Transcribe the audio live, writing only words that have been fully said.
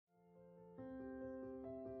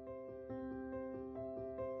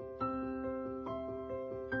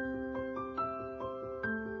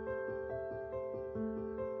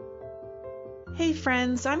Hey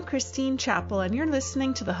friends, I'm Christine Chappell, and you're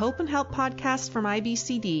listening to the Hope and Help podcast from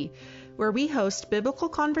IBCD, where we host biblical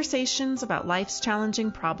conversations about life's challenging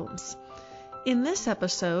problems. In this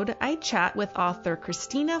episode, I chat with author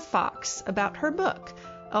Christina Fox about her book,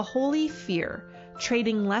 A Holy Fear,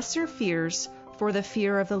 Trading Lesser Fears for the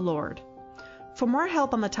Fear of the Lord. For more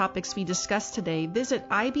help on the topics we discussed today, visit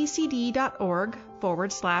ibcd.org/hope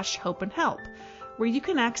and help, where you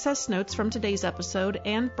can access notes from today's episode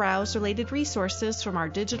and browse related resources from our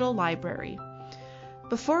digital library.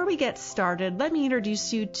 Before we get started, let me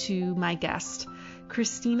introduce you to my guest.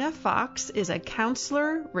 Christina Fox is a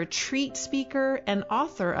counselor, retreat speaker, and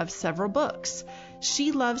author of several books.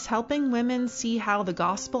 She loves helping women see how the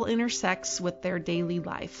gospel intersects with their daily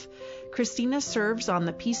life. Christina serves on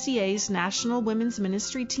the PCA's National Women's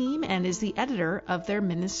Ministry team and is the editor of their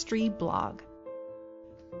ministry blog.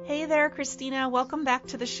 Hey there, Christina. Welcome back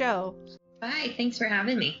to the show. Hi, thanks for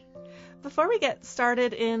having me. Before we get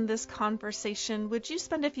started in this conversation, would you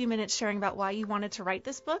spend a few minutes sharing about why you wanted to write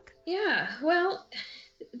this book? Yeah, well,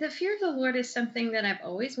 the fear of the Lord is something that I've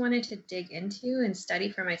always wanted to dig into and study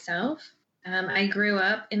for myself. I grew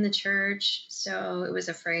up in the church, so it was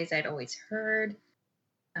a phrase I'd always heard.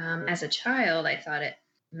 As a child, I thought it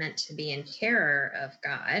meant to be in terror of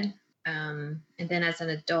God. And then as an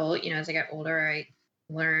adult, as I got older, I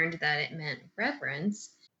learned that it meant reverence.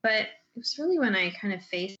 But it was really when I kind of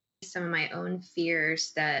faced some of my own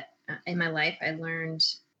fears that in my life I learned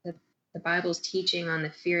that the Bible's teaching on the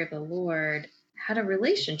fear of the Lord had a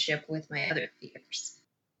relationship with my other fears,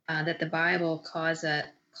 that the Bible calls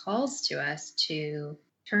to us to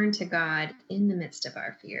turn to God in the midst of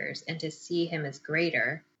our fears and to see him as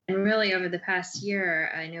greater. And really over the past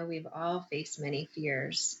year, I know we've all faced many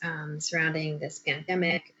fears surrounding this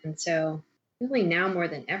pandemic. And so really now more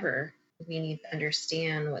than ever, we need to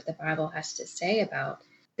understand what the Bible has to say about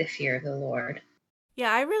the fear of the Lord.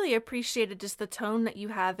 Yeah, I really appreciated just the tone that you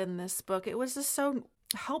have in this book. It was just so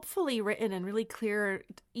helpfully written and really clear,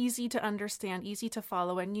 easy to understand, easy to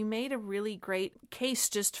follow. And you made a really great case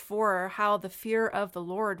just for how the fear of the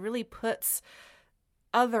Lord really puts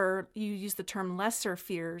you use the term lesser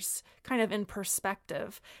fears kind of in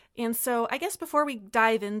perspective. And so I guess before we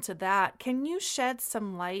dive into that, can you shed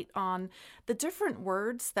some light on the different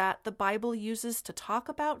words that the Bible uses to talk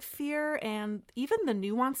about fear and even the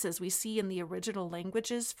nuances we see in the original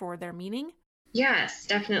languages for their meaning? Yes,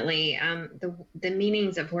 definitely. The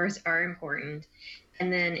meanings of words are important.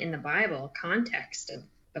 And then in the Bible, context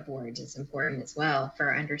of words is important as well for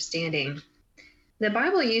our understanding. The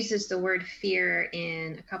Bible uses the word fear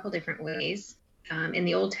in a couple different ways. In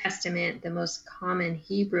the Old Testament, the most common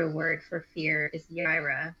Hebrew word for fear is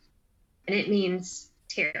yirah, and it means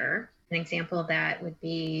terror. An example of that would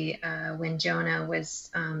be when Jonah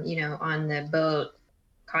was, on the boat,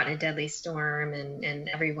 caught in a deadly storm, and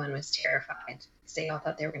everyone was terrified because they all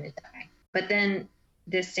thought they were going to die. But then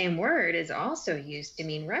this same word is also used to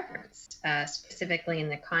mean reverence, specifically in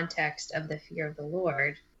the context of the fear of the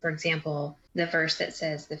Lord. For example, the verse that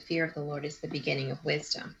says the fear of the Lord is the beginning of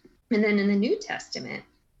wisdom. And then in the New Testament,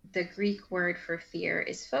 the Greek word for fear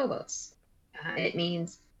is phobos. It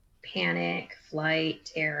means panic, flight,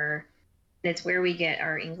 terror. And it's where we get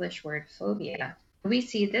our English word phobia. We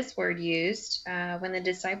see this word used when the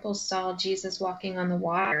disciples saw Jesus walking on the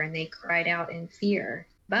water and they cried out in fear.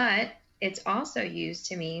 But it's also used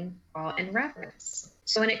to mean awe and reverence.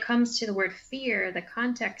 So when it comes to the word fear, the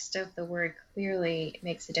context of the word clearly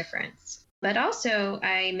makes a difference. But also,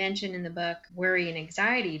 I mentioned in the book worry and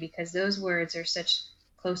anxiety because those words are such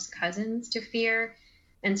close cousins to fear.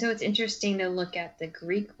 And so it's interesting to look at the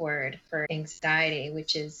Greek word for anxiety,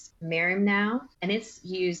 which is merimnao, and it's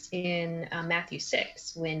used in Matthew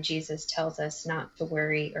 6 when Jesus tells us not to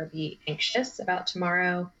worry or be anxious about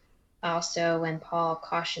tomorrow. Also, when Paul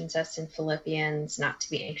cautions us in Philippians not to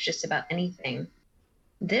be anxious about anything.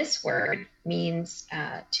 This word means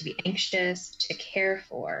to be anxious, to care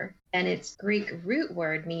for, and its Greek root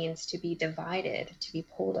word means to be divided, to be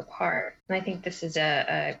pulled apart. And I think this is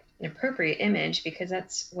an appropriate image because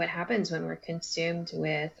that's what happens when we're consumed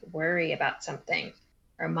with worry about something.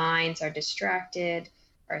 Our minds are distracted,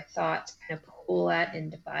 our thoughts kind of pull at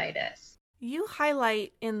and divide us. You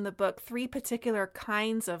highlight in the book 3 particular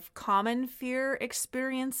kinds of common fear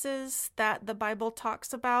experiences that the Bible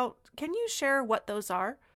talks about. Can you share what those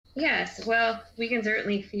are? Yes, well, we can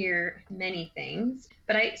certainly fear many things,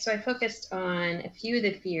 but I focused on a few of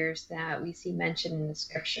the fears that we see mentioned in the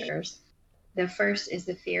scriptures. The first is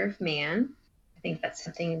the fear of man. I think that's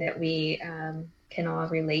something that we can all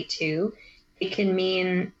relate to. It can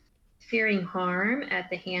mean fearing harm at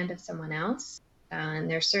the hand of someone else. And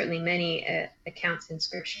there's certainly many accounts in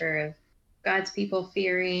Scripture of God's people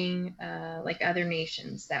fearing like other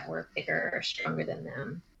nations that were bigger or stronger than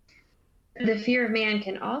them. The fear of man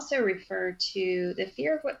can also refer to the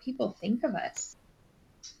fear of what people think of us.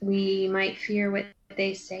 We might fear what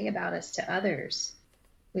they say about us to others.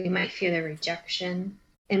 We might fear the rejection.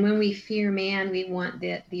 And when we fear man, we want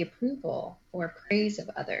the approval or praise of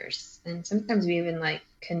others. And sometimes we even like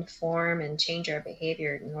conform and change our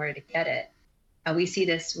behavior in order to get it. We see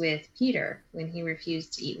this with Peter when he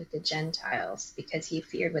refused to eat with the Gentiles because he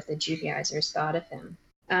feared what the Judaizers thought of him.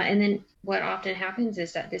 And then what often happens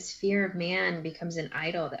is that this fear of man becomes an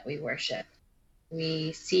idol that we worship.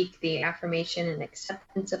 We seek the affirmation and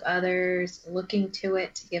acceptance of others, looking to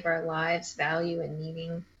it to give our lives value and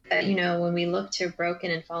meaning. But, when we look to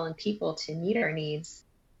broken and fallen people to meet our needs,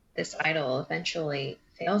 this idol eventually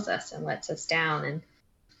fails us and lets us down. And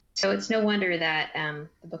so it's no wonder that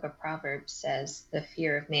the book of Proverbs says the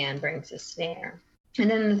fear of man brings a snare. And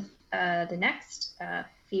then the next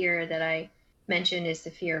fear that I mentioned is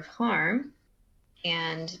the fear of harm.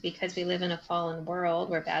 And because we live in a fallen world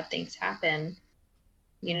where bad things happen,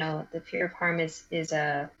 the fear of harm is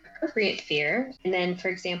a appropriate fear. And then, for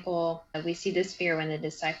example, we see this fear when the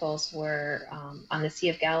disciples were on the Sea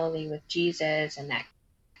of Galilee with Jesus, and that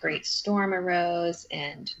great storm arose,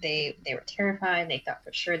 and they were terrified. They thought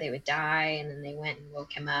for sure they would die, and then they went and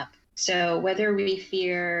woke him up. So whether we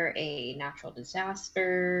fear a natural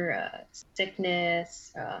disaster,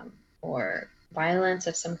 sickness, or violence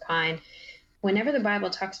of some kind, whenever the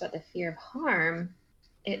Bible talks about the fear of harm,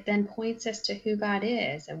 it then points us to who God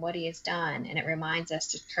is and what he has done, and it reminds us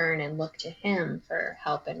to turn and look to him for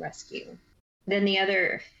help and rescue. Then the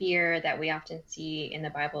other fear that we often see in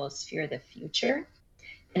the Bible is fear of the future.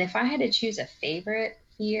 And if I had to choose a favorite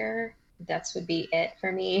fear, that would be it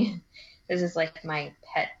for me. This is like my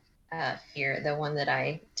pet fear, the one that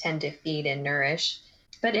I tend to feed and nourish.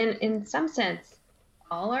 But in some sense,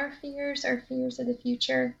 all our fears are fears of the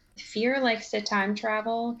future. Fear likes to time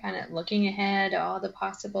travel, kind of looking ahead, all the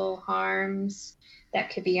possible harms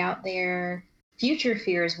that could be out there. Future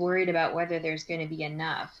fear is worried about whether there's going to be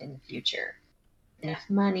enough in the future. Enough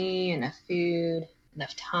money, enough food,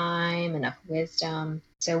 enough time, enough wisdom.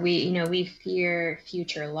 So we fear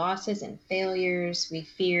future losses and failures. We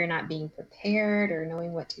fear not being prepared or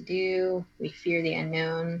knowing what to do. We fear the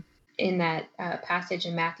unknown. In that passage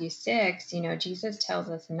in Matthew 6, Jesus tells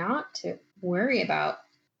us not to worry about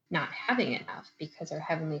not having enough because our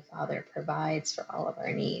Heavenly Father provides for all of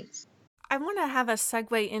our needs. I want to have a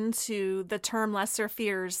segue into the term lesser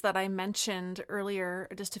fears that I mentioned earlier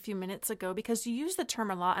just a few minutes ago, because you use the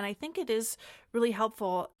term a lot, and I think it is really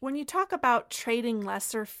helpful. When you talk about trading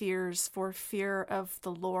lesser fears for fear of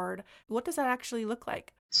the Lord, what does that actually look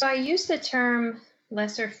like? So I use the term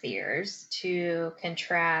lesser fears to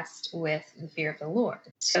contrast with the fear of the Lord.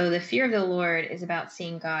 So the fear of the Lord is about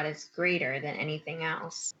seeing God as greater than anything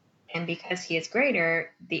else. And because he is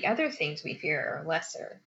greater, the other things we fear are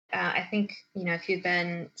lesser. I think, if you've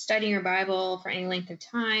been studying your Bible for any length of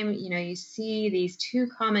time, you see these two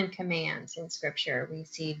common commands in Scripture. We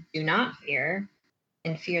see do not fear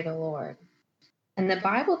and fear the Lord. And the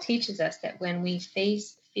Bible teaches us that when we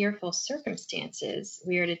face fearful circumstances,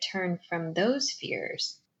 we are to turn from those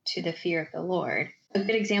fears to the fear of the Lord. A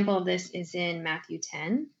good example of this is in Matthew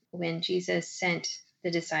 10, when Jesus sent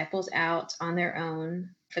the disciples out on their own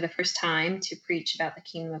for the first time to preach about the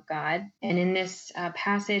kingdom of God. And in this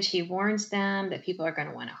passage, he warns them that people are going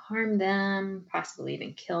to want to harm them, possibly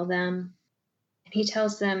even kill them. And he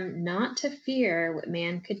tells them not to fear what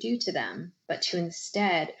man could do to them, but to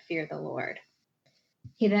instead fear the Lord.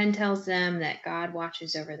 He then tells them that God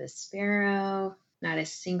watches over the sparrow. Not a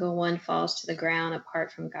single one falls to the ground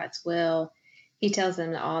apart from God's will. He tells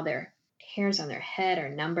them that all their hairs on their head are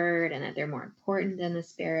numbered and that they're more important than the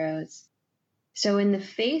sparrows. So in the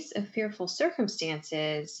face of fearful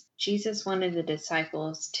circumstances, Jesus wanted the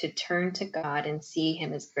disciples to turn to God and see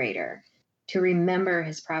him as greater, to remember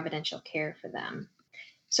his providential care for them.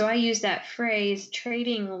 So I use that phrase,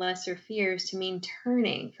 trading lesser fears, to mean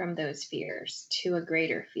turning from those fears to a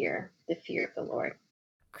greater fear, the fear of the Lord.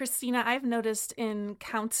 Christina, I've noticed in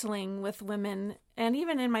counseling with women, and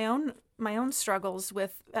even in my own struggles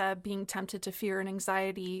with being tempted to fear and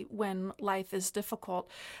anxiety when life is difficult,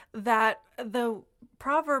 that the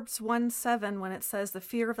Proverbs 1:7, when it says the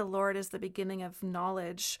fear of the Lord is the beginning of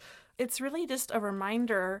knowledge, it's really just a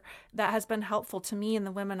reminder that has been helpful to me and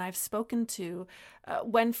the women I've spoken to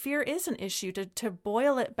when fear is an issue, to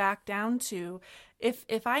boil it back down to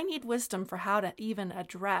if I need wisdom for how to even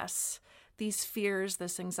address these fears,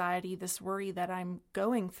 this anxiety, this worry that I'm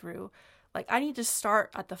going through. Like, I need to start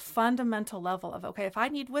at the fundamental level of, okay, if I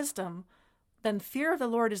need wisdom, then fear of the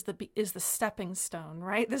Lord is the stepping stone,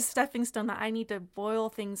 right? The stepping stone that I need to boil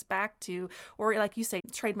things back to, or like you say,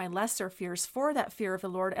 trade my lesser fears for that fear of the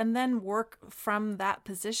Lord, and then work from that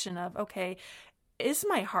position of, okay, is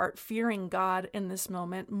my heart fearing God in this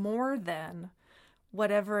moment more than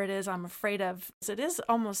whatever it is I'm afraid of? It is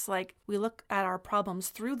almost like we look at our problems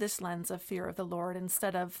through this lens of fear of the Lord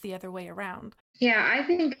instead of the other way around. Yeah, I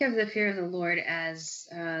think of the fear of the Lord as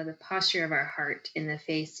the posture of our heart in the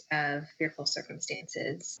face of fearful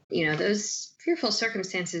circumstances. Those fearful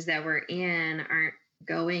circumstances that we're in aren't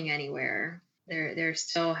going anywhere. They're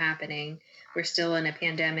still happening. We're still in a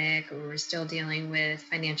pandemic, or we're still dealing with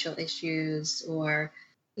financial issues, or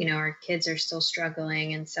our kids are still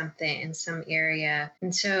struggling in some area.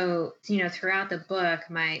 And so, throughout the book,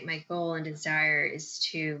 my goal and desire is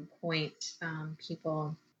to point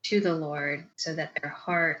people to the Lord so that their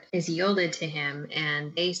heart is yielded to him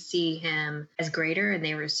and they see him as greater, and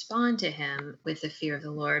they respond to him with the fear of the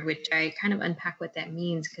Lord, which I kind of unpack what that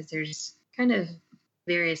means, because there's kind of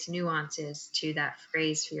various nuances to that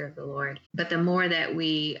phrase, fear of the Lord. But the more that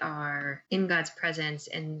we are in God's presence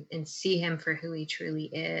and see him for who he truly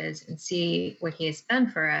is and see what he has done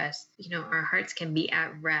for us, our hearts can be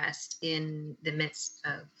at rest in the midst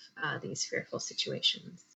of these fearful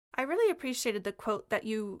situations. I really appreciated the quote that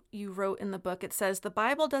you wrote in the book. It says, "The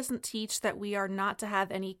Bible doesn't teach that we are not to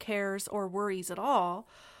have any cares or worries at all.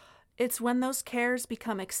 It's when those cares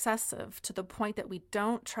become excessive to the point that we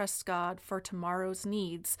don't trust God for tomorrow's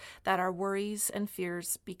needs that our worries and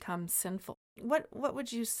fears become sinful." What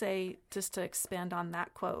would you say, just to expand on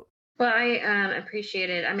that quote? Well, I appreciate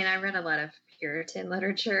it. I mean, I read a lot of Puritan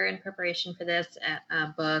literature in preparation for this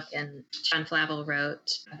book, and John Flavel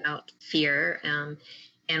wrote about fear.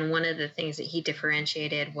 And one of the things that he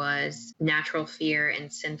differentiated was natural fear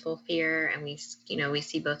and sinful fear. And we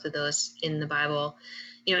see both of those in the Bible.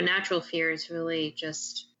 Natural fear is really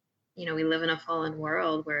just, we live in a fallen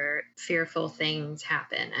world where fearful things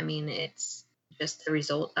happen. I mean, it's just the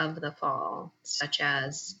result of the fall, such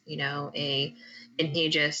as, a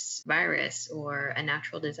contagious virus or a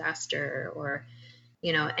natural disaster, or,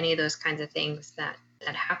 any of those kinds of things that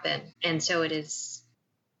happen. And so it is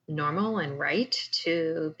normal and right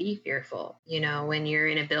to be fearful. When you're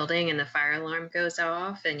in a building and the fire alarm goes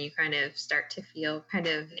off and you kind of start to feel kind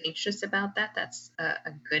of anxious about that, that's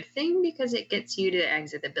a good thing, because it gets you to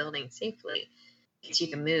exit the building safely. It gets you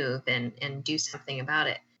to move and do something about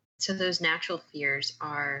it. So those natural fears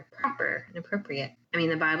are proper and appropriate. I mean,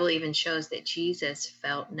 the Bible even shows that Jesus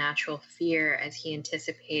felt natural fear as he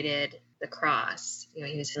anticipated the cross.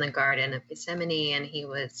 He was in the Garden of Gethsemane and he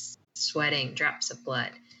was sweating drops of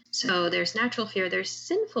blood. So there's natural fear, there's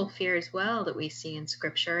sinful fear as well that we see in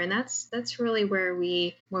Scripture, and that's really where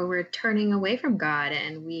we're turning away from God,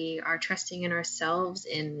 and we are trusting in ourselves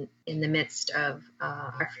in the midst of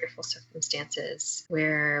our fearful circumstances,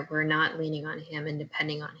 where we're not leaning on him and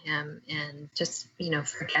depending on him, and just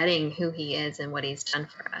forgetting who he is and what he's done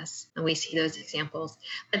for us. And we see those examples.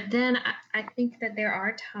 But then I think that there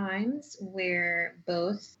are times where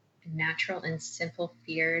both natural and sinful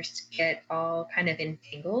fears get all kind of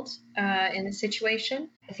entangled in the situation.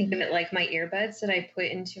 I think of it like my earbuds that I put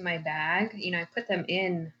into my bag. I put them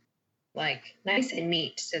in like nice and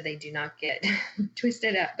neat so they do not get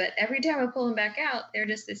twisted up. But every time I pull them back out, they're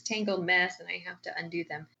just this tangled mess and I have to undo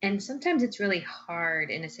them. And sometimes it's really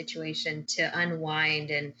hard in a situation to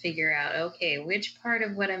unwind and figure out, okay, which part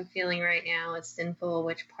of what I'm feeling right now is sinful,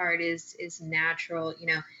 which part is natural.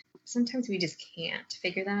 Sometimes we just can't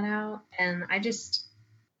figure that out. And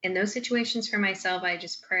in those situations for myself, I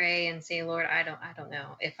just pray and say, Lord, I don't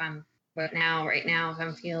know if I'm right now, if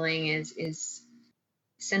I'm feeling is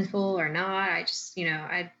sinful or not. I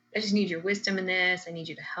just need your wisdom in this. I need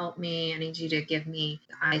you to help me. I need you to give me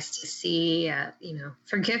the eyes to see,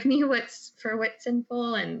 forgive me what's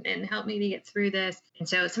sinful and help me to get through this. And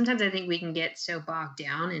so sometimes I think we can get so bogged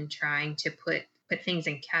down in trying to put things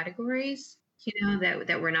in categories,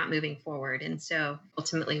 that we're not moving forward. And so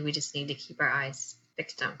ultimately we just need to keep our eyes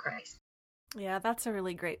fixed on Christ. Yeah, that's a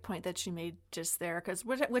really great point that you made just there, because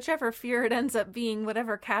whichever fear it ends up being,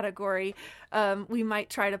 whatever category we might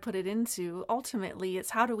try to put it into, ultimately it's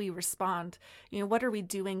how do we respond? What are we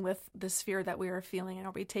doing with this fear that we are feeling? And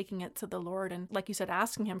are we taking it to the Lord? And like you said,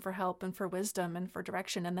 asking him for help and for wisdom and for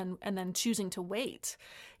direction, and then choosing to wait,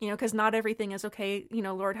 because not everything is okay,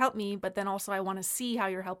 Lord, help me. But then also I want to see how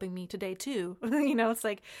you're helping me today too. It's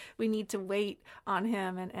like we need to wait on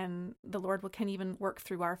him, and the Lord can even work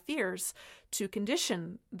through our fears to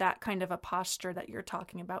condition that kind of a posture that you're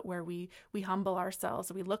talking about, where we humble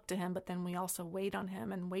ourselves, we look to him, but then we also wait on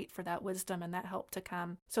him and wait for that wisdom and that help to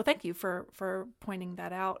come. So thank you for pointing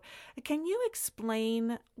that out. Can you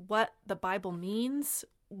explain what the Bible means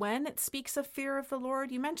when it speaks of fear of the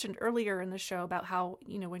Lord? You mentioned earlier in the show about how,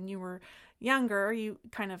 when you were younger, you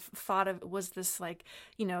kind of thought of it was this like,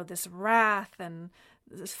 this wrath and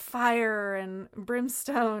this fire and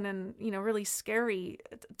brimstone and, really scary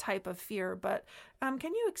type of fear. But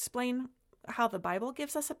can you explain how the Bible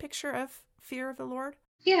gives us a picture of fear of the Lord?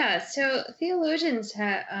 Yeah, so theologians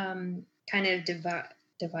have kind of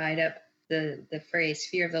divide up the phrase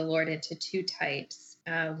fear of the Lord into two types.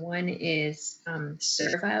 One is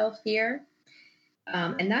servile fear.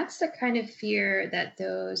 And that's the kind of fear that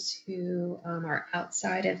those who are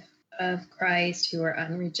outside of Christ, who are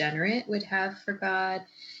unregenerate, would have for God.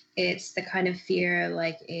 It's the kind of fear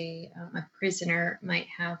like a prisoner might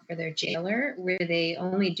have for their jailer, where they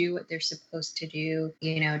only do what they're supposed to do,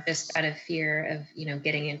 just out of fear of,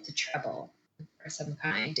 getting into trouble of some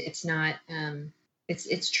kind. It's not,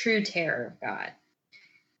 it's true terror of God.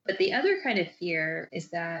 But the other kind of fear is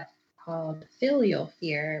that called filial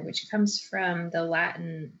fear, which comes from the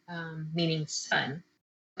Latin meaning son.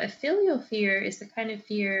 A filial fear is the kind of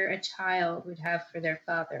fear a child would have for their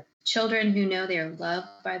father. Children who know they are loved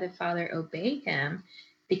by the father obey him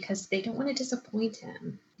because they don't want to disappoint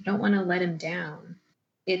him. They don't want to let him down.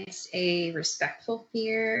 It's a respectful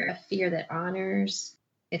fear, a fear that honors.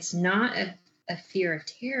 It's not a fear of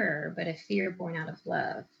terror, but a fear born out of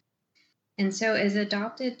love. And so as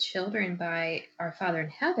adopted children by our Father in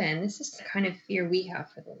heaven, this is the kind of fear we have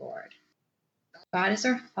for the Lord. God is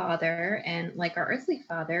our Father, and like our earthly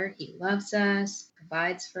father, he loves us,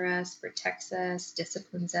 provides for us, protects us,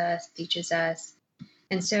 disciplines us, teaches us.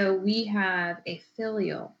 And so we have a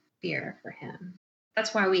filial fear for him.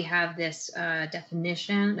 That's why we have this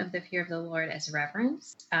definition of the fear of the Lord as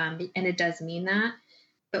reverence, and it does mean that.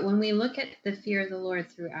 But when we look at the fear of the Lord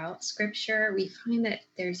throughout Scripture, we find that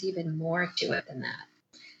there's even more to it than that.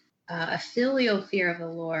 A filial fear of the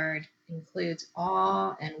Lord includes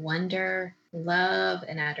awe and wonder, love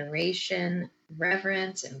and adoration,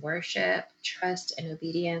 reverence and worship, trust and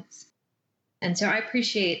obedience. And so I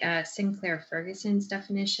appreciate Sinclair Ferguson's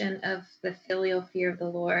definition of the filial fear of the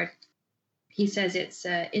Lord. He says it's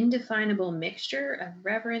an indefinable mixture of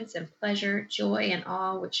reverence and pleasure, joy and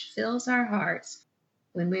awe, which fills our hearts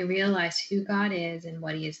when we realize who God is and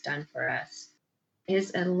what he has done for us. It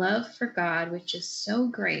is a love for God which is so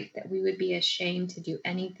great that we would be ashamed to do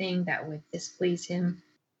anything that would displease him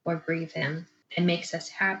or grieve him, and makes us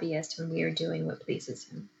happiest when we are doing what pleases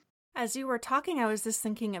him. As you were talking, I was just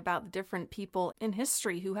thinking about the different people in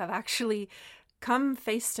history who have actually come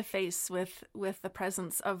face to face with the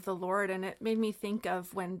presence of the Lord. And it made me think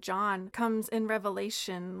of when John comes in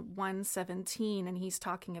Revelation 1:17, and he's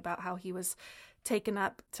talking about how he was taken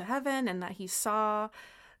up to heaven and that he saw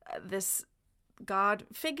this God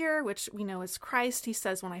figure, which we know is Christ. He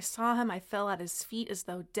says, when I saw him, I fell at his feet as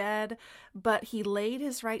though dead, but he laid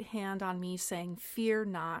his right hand on me, saying, fear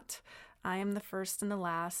not. I am the first and the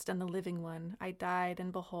last and the living one. I died,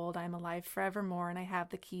 and behold, I am alive forevermore, and I have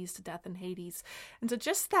the keys to death and Hades. And so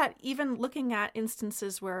just that, even looking at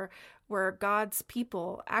instances where God's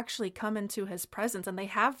people actually come into his presence and they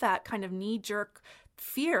have that kind of knee-jerk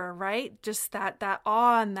fear, right? Just that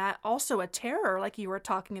awe, and that also a terror, like you were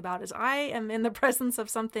talking about, is I am in the presence of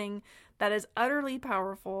something that is utterly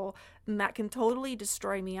powerful and that can totally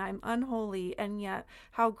destroy me. I'm unholy, and yet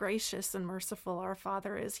how gracious and merciful our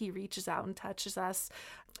Father is. He reaches out and touches us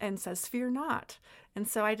and says, fear not. And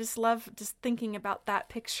so I just love just thinking about that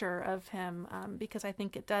picture of him, because I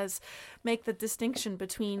think it does make the distinction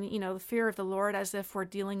between, the fear of the Lord as if we're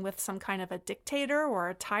dealing with some kind of a dictator or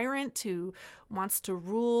a tyrant who wants to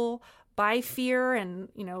rule by fear and,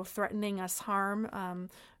 threatening us harm,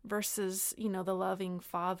 versus, the loving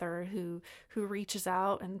Father who reaches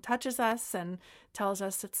out and touches us and tells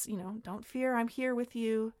us it's, don't fear, I'm here with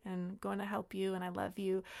you and going to help you and I love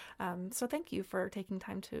you. So thank you for taking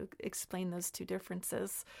time to explain those two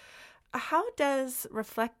differences. How does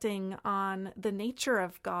reflecting on the nature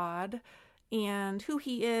of God and who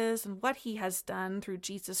he is and what he has done through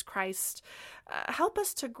Jesus Christ help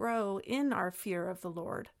us to grow in our fear of the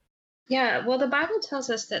Lord? Yeah, well, the Bible tells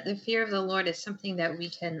us that the fear of the Lord is something that we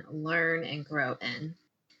can learn and grow in.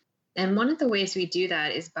 And one of the ways we do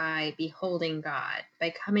that is by beholding God,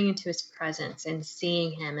 by coming into his presence and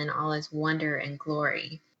seeing him in all his wonder and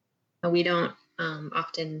glory. We don't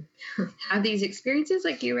often have these experiences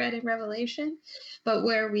like you read in Revelation, but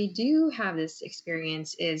where we do have this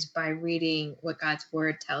experience is by reading what God's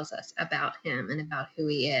word tells us about him and about who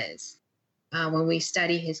he is. when we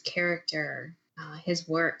study his character, his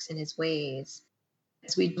works, and his ways,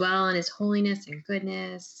 as we dwell on his holiness and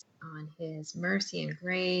goodness, on his mercy and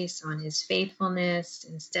grace, on his faithfulness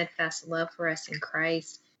and steadfast love for us in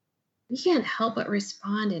Christ, we can't help but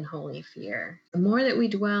respond in holy fear. The more that we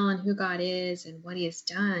dwell on who God is and what he has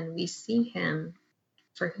done, we see him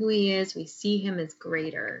for who he is. We see him as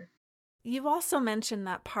greater. You've also mentioned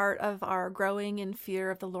that part of our growing in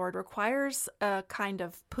fear of the Lord requires a kind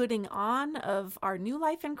of putting on of our new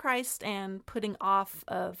life in Christ and putting off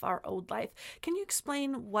of our old life. Can you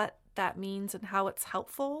explain what that means and how it's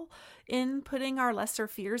helpful in putting our lesser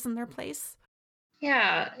fears in their place?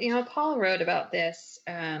 Yeah, Paul wrote about this,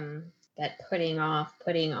 that putting off,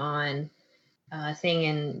 putting on thing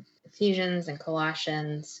in Ephesians and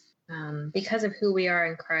Colossians. Because of who we are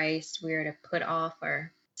in Christ, we are to put off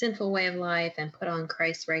our sinful way of life and put on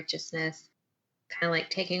Christ's righteousness, kind of like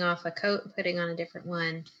taking off a coat and putting on a different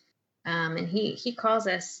one. And he calls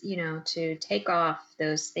us, to take off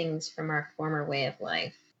those things from our former way of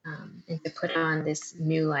life, and to put on this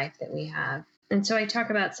new life that we have. And so I talk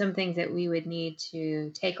about some things that we would need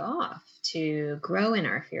to take off to grow in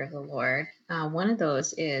our fear of the Lord. One of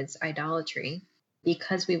those is idolatry.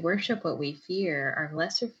 Because we worship what we fear, our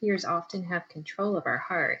lesser fears often have control of our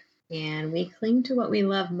heart, and we cling to what we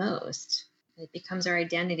love most. It becomes our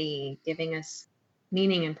identity, giving us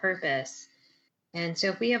meaning and purpose. And so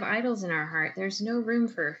if we have idols in our heart, there's no room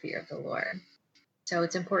for a fear of the Lord. So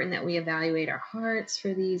it's important that we evaluate our hearts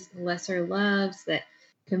for these lesser loves that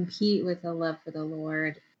compete with the love for the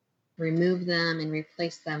Lord, remove them and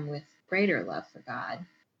replace them with greater love for God.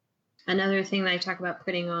 Another thing that I talk about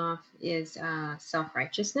putting off is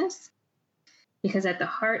self-righteousness, because at the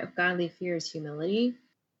heart of godly fear is humility.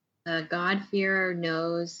 God-fearer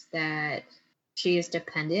knows that she is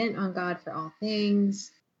dependent on God for all things.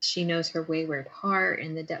 She knows her wayward heart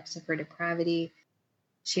and the depths of her depravity.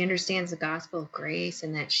 She understands the gospel of grace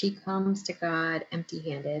and that she comes to God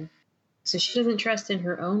empty-handed. So she doesn't trust in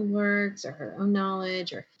her own works or her own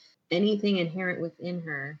knowledge or anything inherent within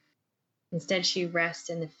her. Instead, she rests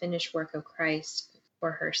in the finished work of Christ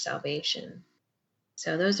for her salvation.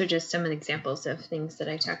 So those are just some of the examples of things that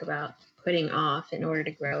I talk about putting off in order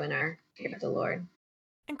to grow in our fear of the Lord.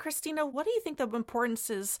 And Christina, what do you think the importance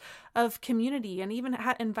is of community and even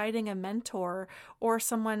inviting a mentor or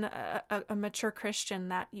someone, a mature Christian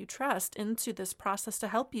that you trust into this process to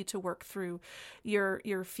help you to work through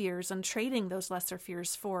your fears and trading those lesser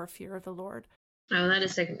fears for fear of the Lord? Oh, that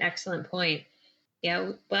is an excellent point.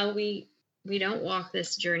 Yeah, well, we don't walk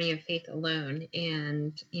this journey of faith alone.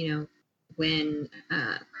 And, when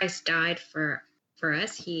Christ died for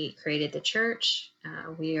us, he created the church.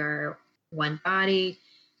 We are one body.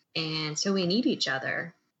 And so we need each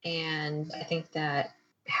other. And I think that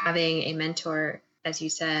having a mentor, as you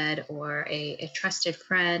said, or a trusted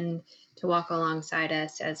friend to walk alongside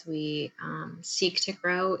us as we seek to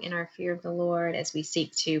grow in our fear of the Lord, as we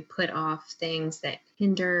seek to put off things that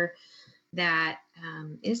hinder, that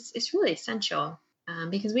is really essential,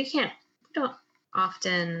 because we're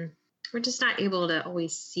just not able to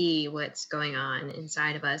always see what's going on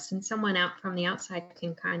inside of us. And someone out from the outside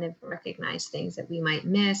can kind of recognize things that we might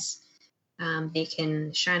miss. They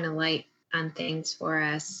can shine a light on things for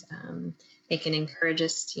us. They can encourage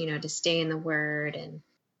us, to stay in the Word,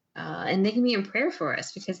 and they can be in prayer for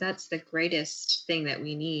us, because that's the greatest thing that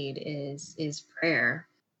we need is prayer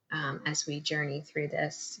as we journey through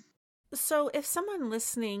this. So if someone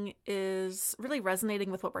listening is really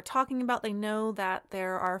resonating with what we're talking about, they know that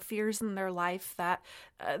there are fears in their life that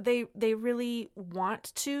they really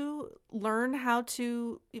want to learn how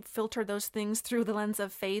to filter those things through the lens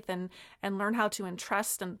of faith and learn how to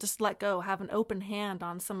entrust and just let go, have an open hand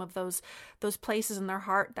on some of those places in their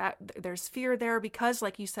heart that there's fear there because,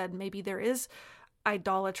 like you said, maybe there is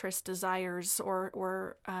idolatrous desires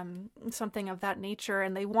or something of that nature,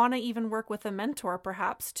 and they want to even work with a mentor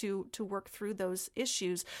perhaps to work through those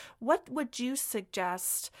issues. What would you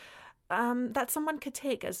suggest that someone could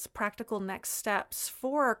take as practical next steps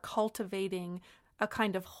for cultivating a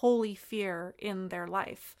kind of holy fear in their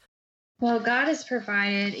life? Well, God has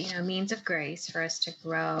provided, means of grace for us to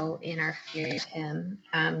grow in our fear of him.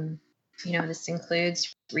 This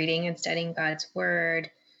includes reading and studying God's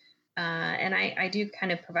word. And I do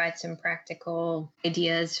kind of provide some practical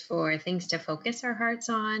ideas for things to focus our hearts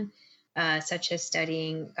on, such as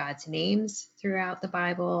studying God's names throughout the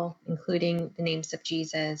Bible, including the names of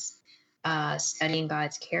Jesus, studying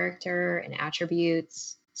God's character and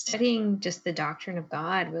attributes, studying just the doctrine of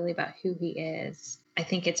God, really about who he is. I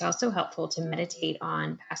think it's also helpful to meditate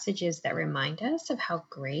on passages that remind us of how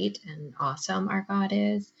great and awesome our God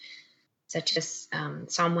is. such as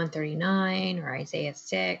Psalm 139 or Isaiah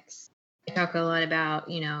 6. I talk a lot about,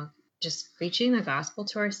 just preaching the gospel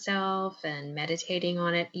to ourselves and meditating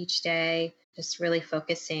on it each day, just really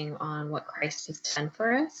focusing on what Christ has done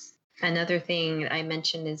for us. Another thing I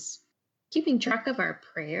mentioned is keeping track of our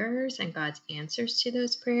prayers and God's answers to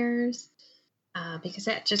those prayers, because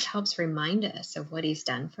that just helps remind us of what he's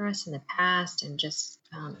done for us in the past and just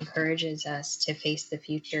encourages us to face the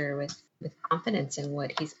future with confidence in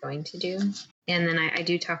what he's going to do. And then I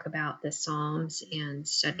do talk about the Psalms and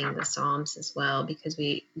studying the Psalms as well, because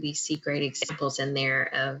we see great examples in there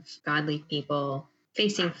of godly people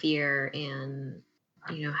facing fear and,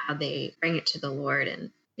 how they bring it to the Lord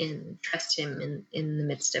and trust him in the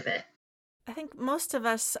midst of it. I think most of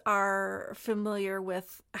us are familiar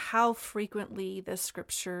with how frequently the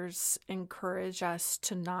scriptures encourage us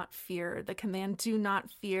to not fear. The command, do not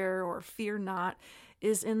fear or fear not,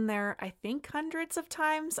 is in there, I think, hundreds of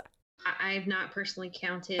times. I've not personally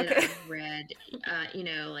counted. Okay. I've read,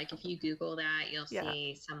 like if you Google that, you'll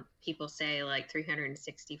see some people say like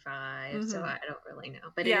 365. Mm-hmm. So I don't really know,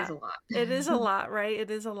 but it is a lot. It is a lot, right? It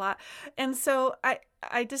is a lot. And so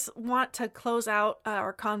I just want to close out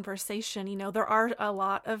our conversation. There are a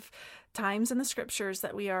lot of times in the scriptures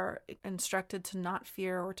that we are instructed to not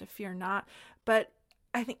fear or to fear not, but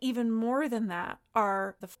I think even more than that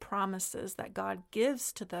are the promises that God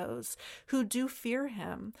gives to those who do fear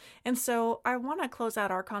him. And so I want to close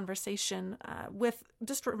out our conversation with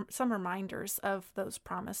just some reminders of those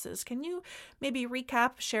promises. Can you maybe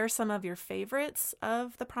share some of your favorites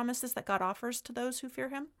of the promises that God offers to those who fear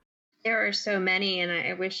him? There are so many, and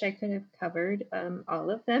I wish I could have covered all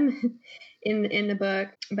of them in the book,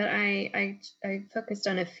 but I focused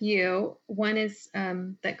on a few. One is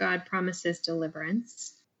that God promises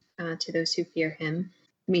deliverance to those who fear him.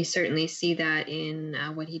 We certainly see that in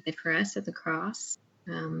what he did for us at the cross.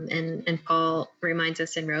 And Paul reminds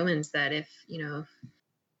us in Romans that if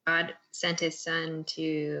God sent his son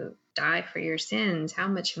to die for your sins, how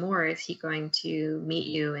much more is he going to meet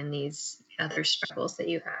you in these other struggles that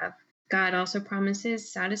you have? God also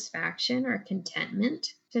promises satisfaction or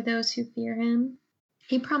contentment to those who fear him.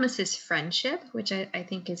 He promises friendship, which I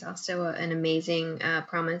think is also an amazing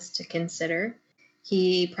promise to consider.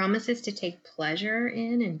 He promises to take pleasure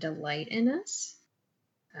in and delight in us.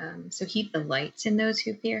 So he delights in those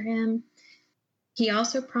who fear him. He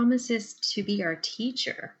also promises to be our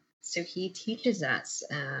teacher. So he teaches us.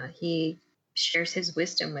 He shares his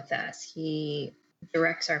wisdom with us. He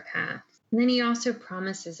directs our path. And then he also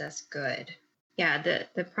promises us good. Yeah,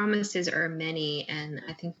 the promises are many, and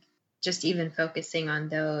I think just even focusing on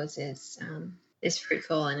those is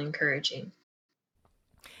fruitful and encouraging.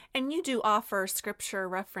 And you do offer scripture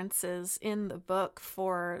references in the book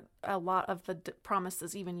for a lot of the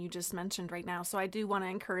promises even you just mentioned right now. So I do want to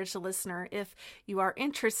encourage the listener, if you are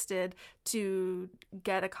interested, to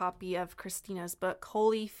get a copy of Christina's book,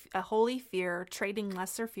 Holy Fear, Trading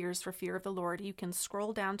Lesser Fears for Fear of the Lord. You can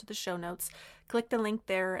scroll down to the show notes, click the link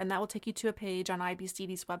there, and that will take you to a page on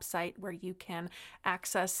IBCD's website where you can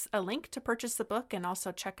access a link to purchase the book and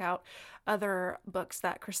also check out other books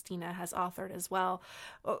that Christina has authored as well.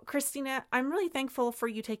 Christina, I'm really thankful for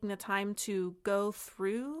you taking the time to go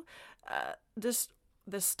through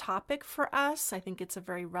this topic for us. I think it's a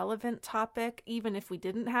very relevant topic, even if we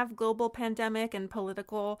didn't have global pandemic and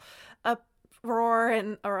political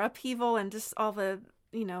uproar or upheaval and just all the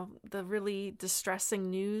really distressing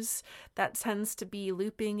news that tends to be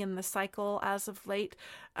looping in the cycle as of late.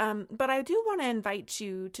 But I do want to invite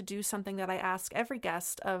you to do something that I ask every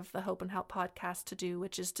guest of the Hope and Help podcast to do,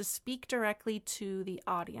 which is to speak directly to the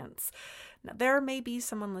audience. Now, there may be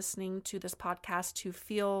someone listening to this podcast who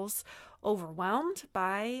feels overwhelmed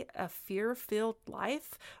by a fear-filled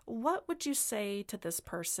life. What would you say to this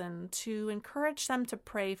person to encourage them to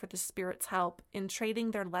pray for the Spirit's help in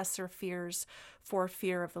trading their lesser fears for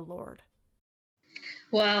fear of the Lord?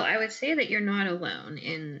 Well, I would say that you're not alone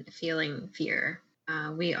in feeling fear.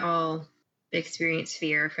 We all experience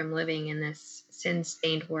fear from living in this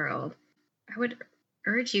sin-stained world. I would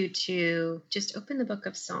urge you to just open the book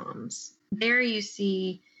of Psalms. There you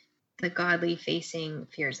see the godly facing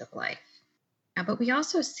fears of life. But we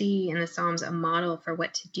also see in the Psalms a model for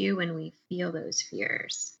what to do when we feel those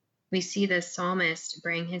fears. We see the psalmist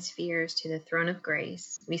bring his fears to the throne of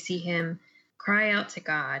grace. We see him cry out to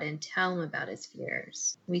God and tell him about his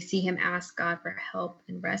fears. We see him ask God for help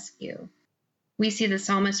and rescue. We see the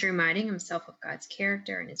psalmist reminding himself of God's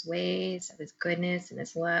character and his ways, of his goodness and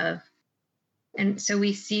his love. And so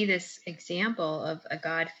we see this example of a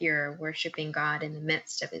God-fearer worshiping God in the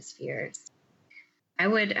midst of his fears. I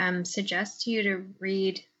would suggest to you to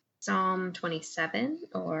read Psalm 27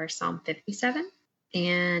 or Psalm 57,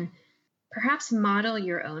 and perhaps model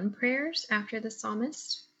your own prayers after the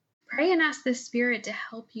psalmist. Pray and ask the Spirit to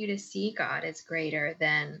help you to see God as greater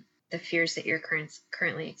than the fears that you're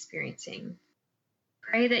currently experiencing.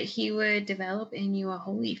 Pray that He would develop in you a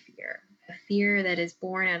holy fear, a fear that is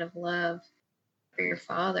born out of love for your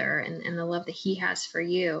Father and the love that He has for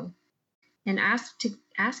you. And ask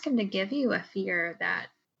Him to give you a fear that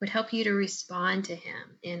would help you to respond to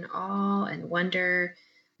Him in awe and wonder,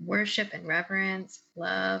 worship and reverence,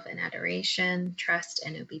 love and adoration, trust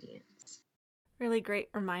and obedience. Really great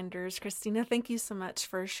reminders, Christina. Thank you so much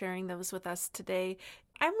for sharing those with us today.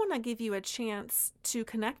 I want to give you a chance to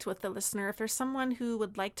connect with the listener. If there's someone who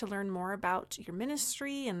would like to learn more about your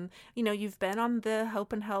ministry, and you've been on the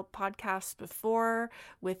Hope and Help podcast before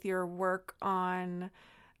with your work on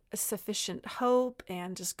sufficient hope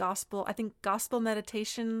and just gospel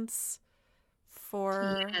meditations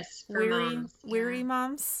for weary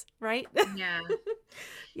moms, right? Yeah.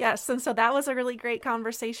 Yes. And so that was a really great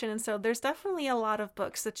conversation. And so there's definitely a lot of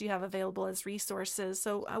books that you have available as resources.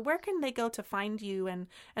 So where can they go to find you and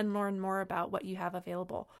learn more about what you have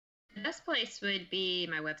available? The best place would be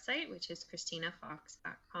my website, which is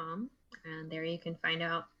ChristinaFox.com. And there you can find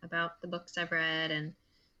out about the books I've read and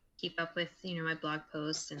keep up with, my blog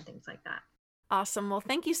posts and things like that. Awesome. Well,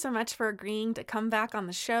 thank you so much for agreeing to come back on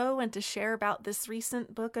the show and to share about this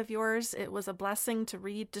recent book of yours. It was a blessing to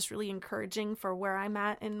read, just really encouraging for where I'm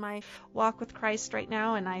at in my walk with Christ right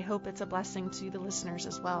now, and I hope it's a blessing to the listeners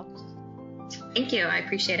as well. Thank you. I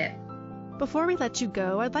appreciate it. Before we let you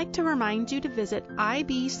go, I'd like to remind you to visit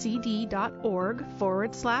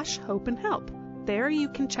ibcd.org/hope and help. There you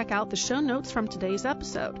can check out the show notes from today's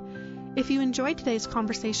episode. If you enjoyed today's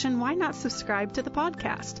conversation, why not subscribe to the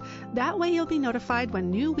podcast? That way you'll be notified when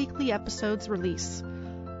new weekly episodes release.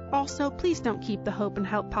 Also, please don't keep the Hope and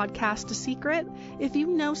Help podcast a secret. If you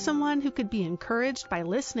know someone who could be encouraged by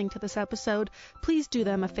listening to this episode, please do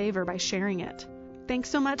them a favor by sharing it. Thanks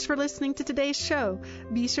so much for listening to today's show.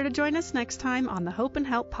 Be sure to join us next time on the Hope and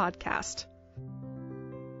Help podcast.